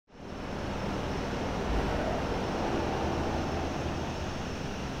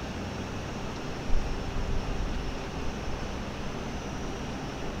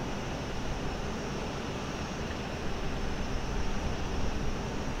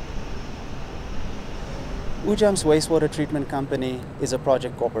Ujam's wastewater treatment company is a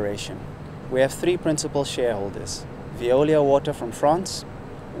project corporation. We have three principal shareholders: Veolia Water from France,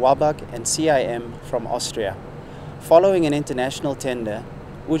 Wabag and CIM from Austria. Following an international tender,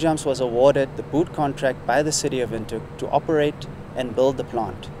 Ujams was awarded the boot contract by the city of Windhoek to operate and build the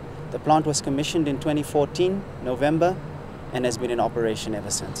plant. The plant was commissioned in 2014, November, and has been in operation ever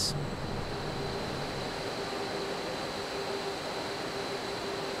since.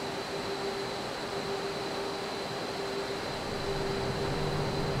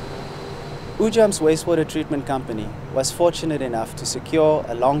 Ujam's wastewater treatment company was fortunate enough to secure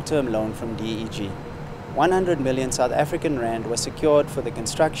a long-term loan from DEG. 100 million South African rand was secured for the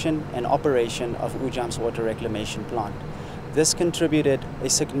construction and operation of Ujam's water reclamation plant. This contributed a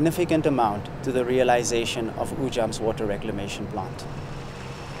significant amount to the realization of Ujam's water reclamation plant.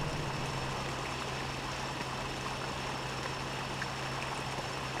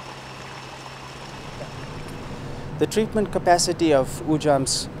 The treatment capacity of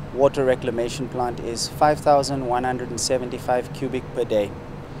Ujam's water reclamation plant is 5,175 cubic per day.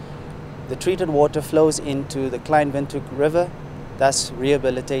 The treated water flows into the Klein Windhoek River, thus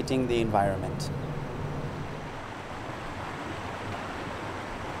rehabilitating the environment.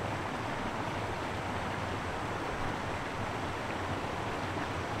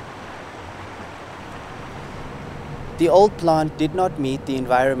 The old plant did not meet the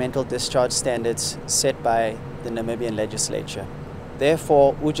environmental discharge standards set by the Namibian legislature.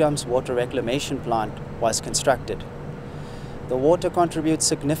 Therefore, Ujam's water reclamation plant was constructed. The water contributes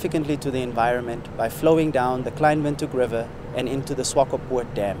significantly to the environment by flowing down the Klein Windhoek River and into the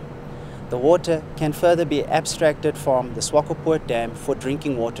Swakopmund Dam. The water can further be abstracted from the Swakopmund Dam for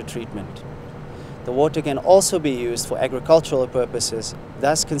drinking water treatment. The water can also be used for agricultural purposes,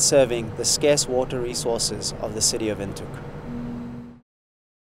 thus conserving the scarce water resources of the city of Windhoek.